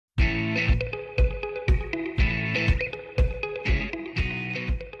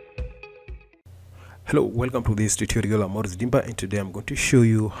Hello, welcome to this tutorial. I'm Morris Dimba, and today I'm going to show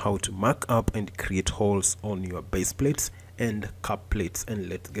you how to mark up and create holes on your base plates and cap plates. And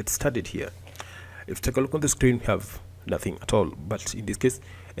let's get started here. If you take a look on the screen, we have nothing at all, but in this case,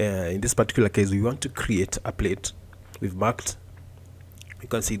 in this particular case, we want to create a plate. We've marked, you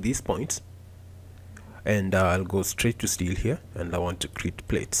can see these points, and I'll go straight to steel here, and I want to create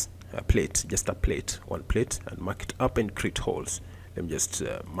plates. A plate, just a plate, one plate, and mark it up and create holes. Let me just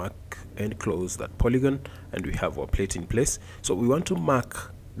mark and close that polygon, and we have our plate in place. So we want to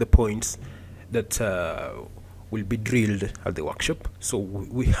mark the points that will be drilled at the workshop. So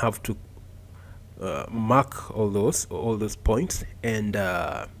we have to mark all those points and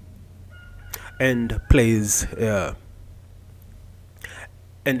place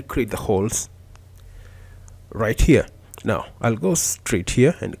and create the holes right here. Now I'll go straight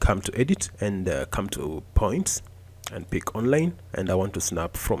here and come to edit and come to points and pick online, and I want to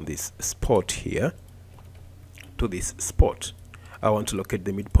snap from this spot here to this spot. I want to locate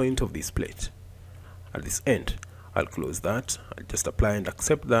the midpoint of this plate at this end. I'll close that, I'll just apply and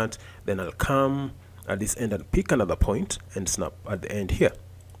accept that, then I'll come at this end and pick another point and snap at the end here.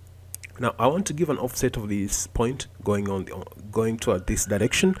 Now I want to give an offset of this point going toward this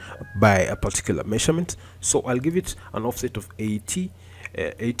direction by a particular measurement, so I'll give it an offset of 80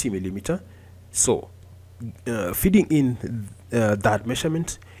 millimeter. So feeding in that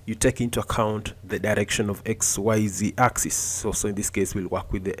measurement, you take into account the direction of XYZ axis. So in this case, we'll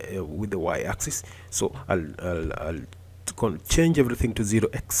work with the Y axis. So I'll change everything to 0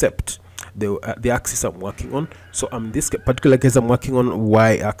 except the axis I'm working on. So this particular case, I'm working on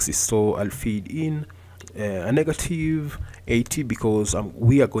Y axis. So I'll feed in a negative 80 because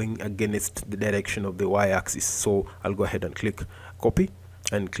we are going against the direction of the Y axis. So I'll go ahead and click copy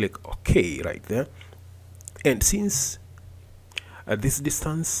and click OK right there. And since this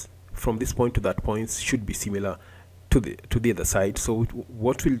distance from this point to that point should be similar to the other side, so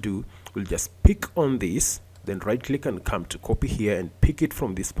what we'll do, we'll just pick on this, then right click and come to copy here and pick it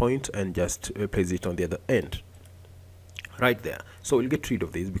from this point and just place it on the other end right there. So we'll get rid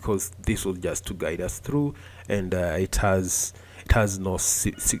of this because this was just to guide us through, and it has no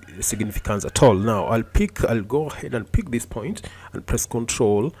significance at all. Now I'll go ahead and pick this point and press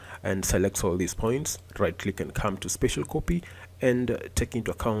Ctrl and select all these points, right click and come to special copy and take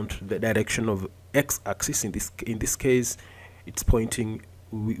into account the direction of X axis. In this case, it's pointing,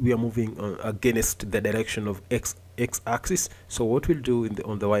 we are moving against the direction of X axis. So what we'll do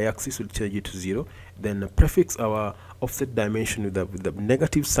on the Y axis, we'll change it to 0, then prefix our offset dimension with the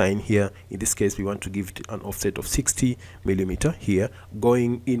negative sign here. In this case, we want to give it an offset of 60 millimeter here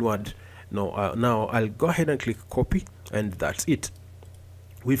going inward. Now I'll go ahead and click copy, and that's it.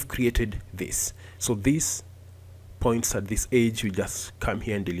 We've created this. So these points at this edge, we just come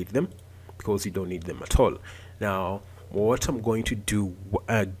here and delete them because you don't need them at all. Now what I'm going to do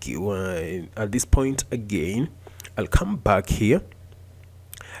at this point again, I'll come back here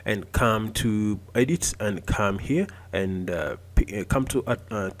and come to edit and come here and come to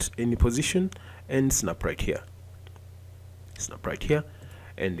at any position and snap right here,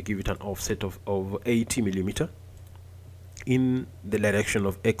 and give it an offset of 80 millimeter in the direction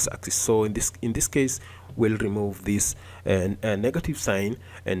of X axis. So in this case, we'll remove this negative sign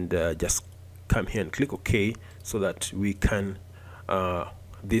and just come here and click OK, so that we can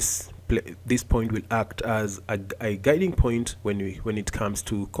this point will act as a guiding point when it comes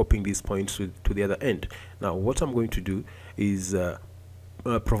to copying these points to the other end. Now what I'm going to do is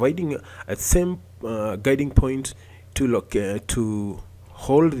providing a same guiding point to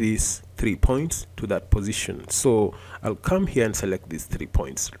hold these 3 points to that position. So I'll come here and select these 3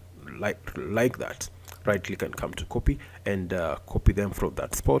 points like that, right click and come to copy and copy them from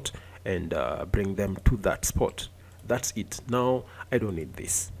that spot and bring them to that spot. That's it. Now I don't need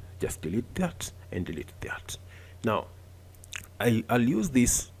this, just delete that and delete that. Now I'll use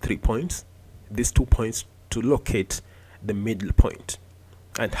these 3 points, these 2 points, to locate the middle point.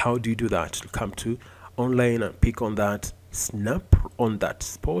 And how do you do that? You'll come to online and pick on that, snap on that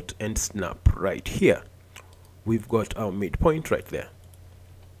spot and snap right here. We've got our midpoint right there.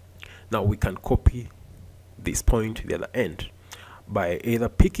 Now we can copy this point to the other end by either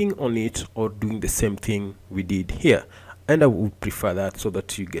picking on it or doing the same thing we did here, and I would prefer that so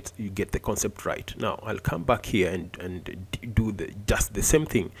that you get the concept right. Now I'll come back here and do just the same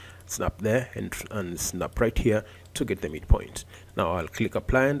thing, snap there and snap right here to get the midpoint. Now I'll click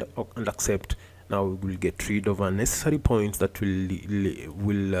apply and accept. Now we will get rid of unnecessary points that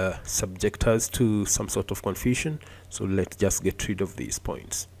will subject us to some sort of confusion. So let's just get rid of these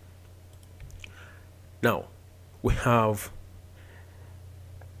points. Now we have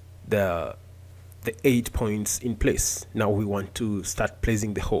the the 8 points in place. Now we want to start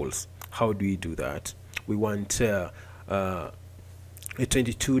placing the holes. How do we do that? We want a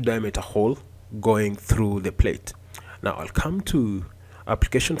 22 diameter hole going through the plate. Now I'll come to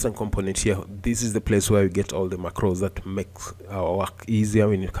applications and components here. This is the place where we get all the macros that make our work easier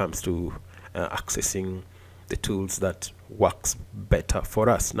when it comes to accessing the tools that works better for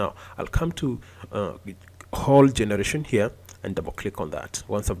us. Now I'll come to hole generation here and double click on that.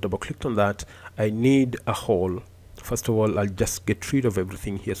 Once I've double clicked on that, I need a hole. First of all, I'll just get rid of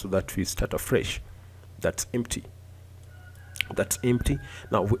everything here so that we start afresh. That's empty. That's empty.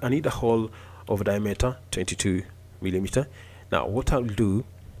 Now I need a hole of diameter 22 millimeter. Now what I'll do,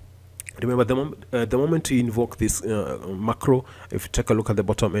 remember the moment you invoke this macro, if you take a look at the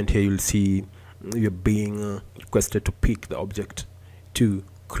bottom end here, you'll see you're being requested to pick the object to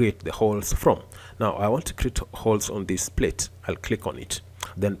create the holes from. Now I want to create holes on this plate. I'll click on it,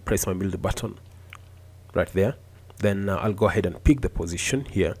 then press my build button right there. Then I'll go ahead and pick the position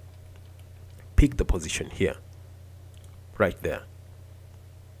here. Pick the position here, right there.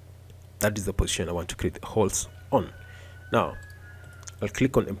 That is the position I want to create the holes on. Now I'll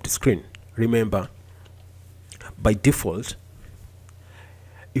click on empty screen. Remember, by default,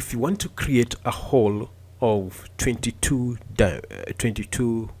 if you want to create a hole of 22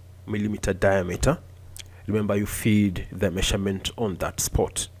 millimeter diameter, remember you feed the measurement on that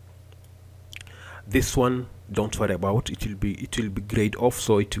spot. This one, don't worry about. It will be grayed off,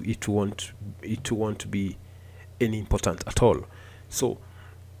 so it won't be any important at all. So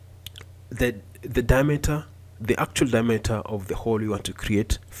the diameter, the actual diameter of the hole you want to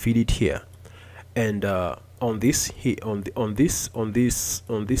create, feed it here, and on this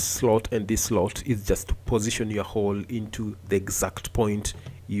slot and this slot is just to position your hole into the exact point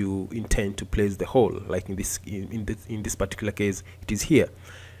you intend to place the hole. Like in this particular case, it is here.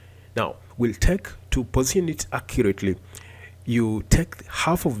 Now we'll take, to position it accurately, you take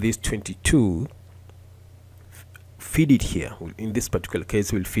half of this 22, feed it here. In this particular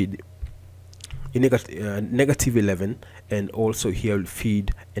case, we'll feed a negative 11, and also here we'll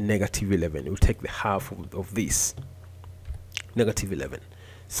feed a negative 11. We'll take the half of this negative 11.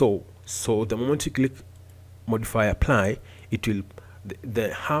 So the moment you click modify apply, it will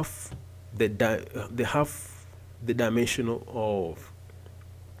the dimension of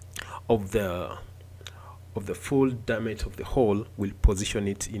the full diameter of the hole will position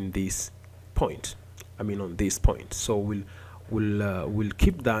it in this point. I mean on this point. So we'll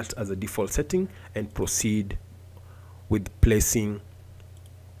keep that as a default setting and proceed with placing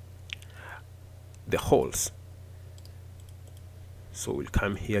the holes. So we'll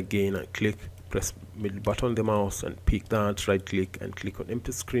come here again and click, press middle button on the mouse and pick that, right click and click on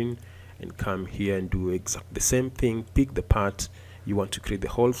empty screen, and come here and do exactly the same thing. Pick the part you want to create the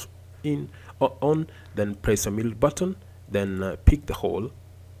holes in or on, then press a middle button, then pick the hole,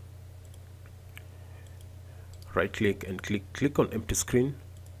 right click and click on empty screen,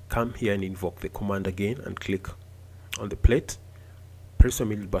 come here and invoke the command again and click on the plate, press a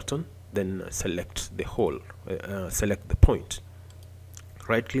middle button, then select the hole, select the point,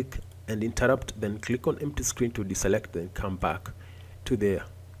 right click and interrupt, then click on empty screen to deselect, then come back to the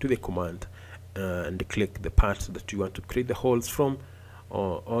command and click the part that you want to create the holes from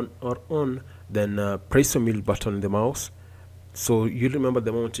or on, then press the middle button on the mouse. So you remember,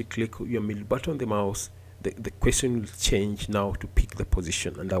 the moment you click your middle button on the mouse, the question will change now to pick the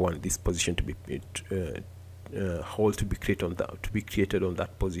position, and I want this position to be hole to be created on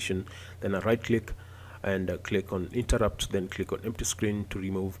that position. Then I right click and click on interrupt, then click on empty screen to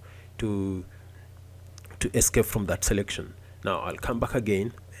remove, to escape from that selection. Now I'll come back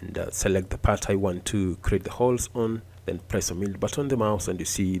again and select the part I want to create the holes on, then press the middle button on the mouse, and you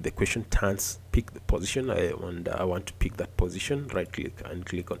see the question turns, pick the position. I want to pick that position, right click and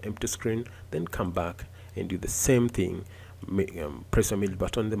click on empty screen, then come back and do the same thing. Press the middle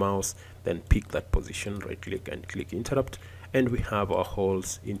button on the mouse, then pick that position, right click and click interrupt, and we have our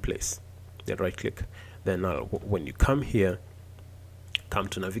holes in place. Then right click, then when you come here, come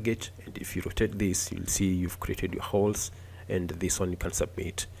to navigate, and if you rotate this, you'll see you've created your holes, and this one you can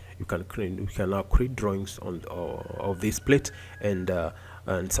submit. You can now create drawings on of this plate and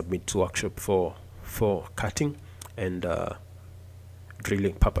submit to workshop for cutting and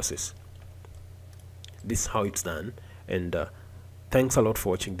drilling purposes. This is how it's done, and thanks a lot for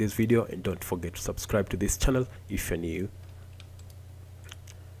watching this video, and don't forget to subscribe to this channel if you're new.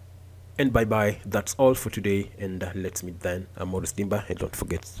 And bye bye, that's all for today, and let's meet then. I'm Maurice Dimba, and don't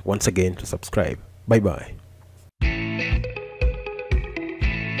forget once again to subscribe. Bye bye.